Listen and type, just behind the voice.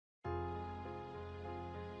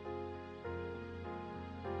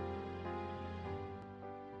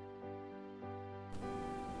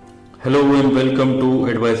Hello and welcome to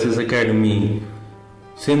Advices Academy.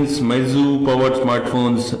 Since Meizu powered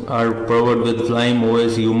smartphones are powered with Lime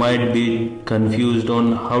OS, you might be confused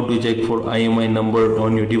on how to check for IMEI number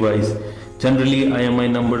on your device. Generally, IMEI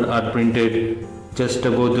numbers are printed just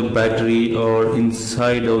above the battery or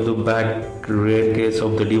inside of the back rear case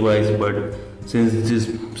of the device, but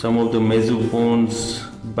since some of the Meizu phones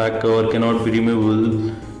back cover cannot be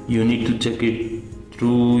removable, you need to check it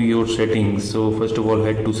through your settings. So first of all,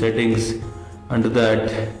 head to settings. Under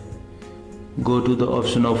that, go to the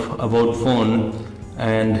option of about phone,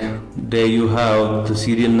 and there you have the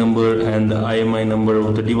serial number and the IMEI number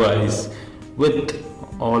of the device with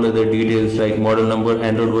all other details like model number,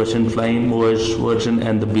 Android version, Lime OS version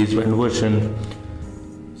and the baseband version.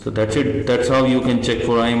 So that's it. That's how you can check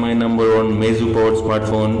for IMEI number on Meizu powered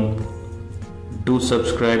smartphone. Do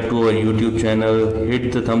subscribe to our YouTube channel,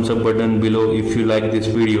 hit the thumbs up button below if you like this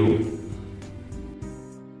video.